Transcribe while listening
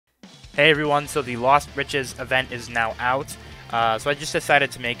Hey everyone, so the Lost Riches event is now out. So I just decided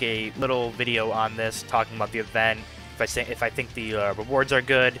to make a little video on this, talking about the event, if I think the rewards are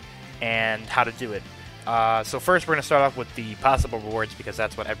good, and how to do it. So first we're going to start off with the possible rewards, because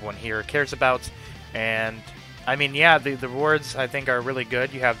that's what everyone here cares about. And, I mean, yeah, the rewards I think are really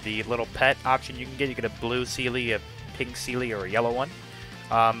good. You have the little pet option you can get. You get a blue Sealy, a pink Sealy, or a yellow one.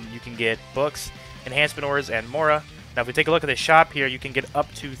 You can get books, enhancement ores, and Mora. Now, if we take a look at the shop here, you can get up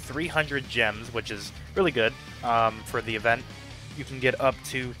to 300 gems, which is really good for the event. You can get up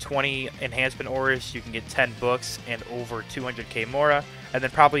to 20 enhancement ores, you can get 10 books, and over 200k Mora. And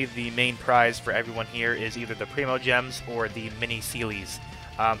then probably the main prize for everyone here is either the Primo Gems or the Mini Sealies.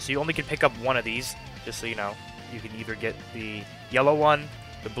 So you only can pick up one of these, just so you know. You can either get the yellow one,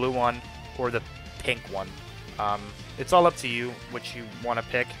 the blue one, or the pink one. It's all up to you which you want to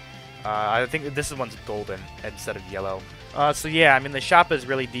pick. I think this one's golden instead of yellow. So yeah, I mean, the shop is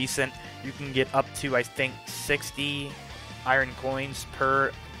really decent. You can get up to, I think, 60 iron coins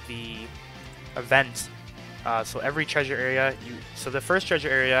per the event. So every treasure area, so the first treasure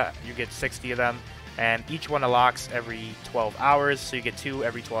area, you get 60 of them, and each one unlocks every 12 hours. So you get 2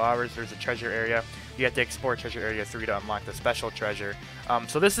 every 12 hours. There's a treasure area. You have to explore treasure area 3 to unlock the special treasure.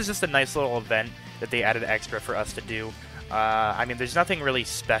 So this is just a nice little event that they added extra for us to do. I mean, there's nothing really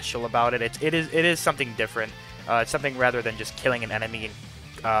special about it. It is something different. It's something rather than just killing an enemy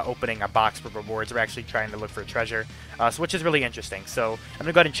and opening a box for rewards. We're actually trying to look for a treasure, which is really interesting. So I'm going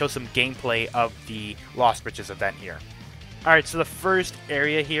to go ahead and show some gameplay of the Lost Riches event here. Alright, so the first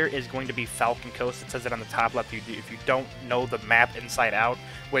area here is going to be Falcon Coast. It says it on the top left if you don't know the map inside out,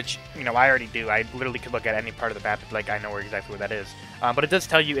 which, you know, I already do. I literally could look at any part of the map, like I know exactly where that is. But it does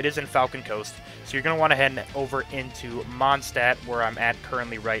tell you it is in Falcon Coast, so you're going to want to head over into Mondstadt, where I'm at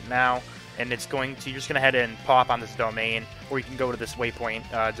currently right now, and you're just going to head and pop on this domain, or you can go to this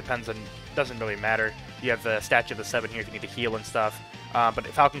waypoint. Depends on, doesn't really matter. You have the Statue of the Seven here if you need to heal and stuff, but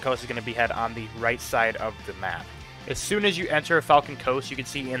Falcon Coast is going to be head on the right side of the map. As soon as you enter Falcon Coast, you can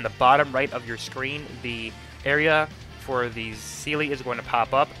see in the bottom right of your screen, the area for the Sealy is going to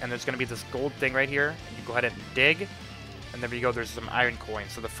pop up, and there's going to be this gold thing right here. And you go ahead and dig, and there you go, there's some iron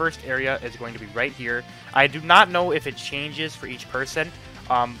coins. So the first area is going to be right here. I do not know if it changes for each person.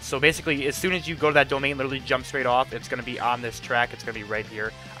 So basically, as soon as you go to that domain, literally jump straight off, it's going to be on this track. It's going to be right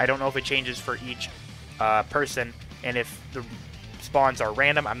here. I don't know if it changes for each person, and if the spawns are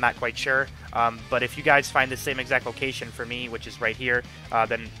random, I'm not quite sure. But if you guys find the same exact location for me, which is right here,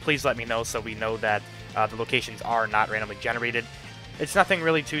 then please let me know so we know that the locations are not randomly generated. It's nothing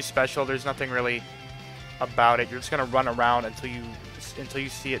really too special. There's nothing really about it. You're just gonna run around until you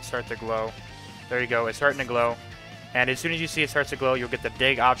see it start to glow. There you go. It's starting to glow. And as soon as you see it starts to glow, you'll get the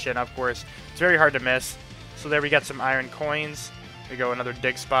dig option, of course. It's very hard to miss. So there we got some iron coins. There you go, another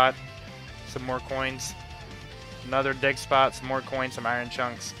dig spot. Some more coins. Another dig spot, some more coins, some iron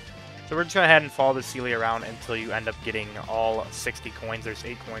chunks. So we're just going to head and follow the Sealy around until you end up getting all 60 coins. There's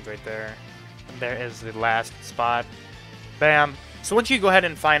 8 coins right there. And there is the last spot. Bam. So once you go ahead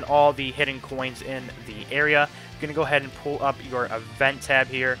and find all the hidden coins in the area, you're going to go ahead and pull up your event tab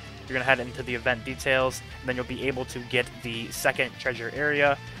here. You're going to head into the event details, and then you'll be able to get the second treasure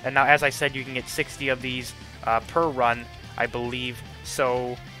area. And now, as I said, you can get 60 of these per run, I believe.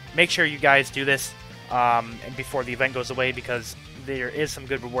 So make sure you guys do this before the event goes away, because there is some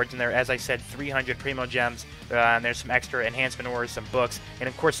good rewards in there. As I said, 300 Primo Gems, and there's some extra enhancement ores, some books, and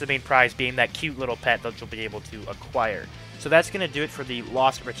of course the main prize being that cute little pet that you'll be able to acquire. So that's going to do it for the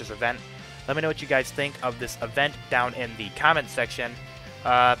Lost Riches event. Let me know what you guys think of this event down in the comments section.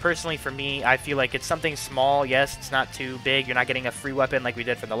 Personally, for me, I feel like it's something small. Yes, it's not too big. You're not getting a free weapon like we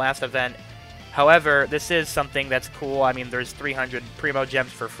did from the last event. However, this is something that's cool. I mean, there's 300 Primo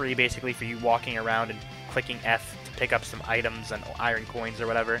Gems for free, basically, for you walking around and clicking F to pick up some items and iron coins or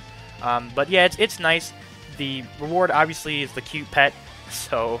whatever. But yeah, it's nice. The reward, obviously, is the cute pet.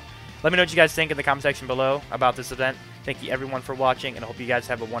 So let me know what you guys think in the comment section below about this event. Thank you, everyone, for watching, and I hope you guys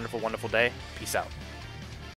have a wonderful, wonderful day. Peace out.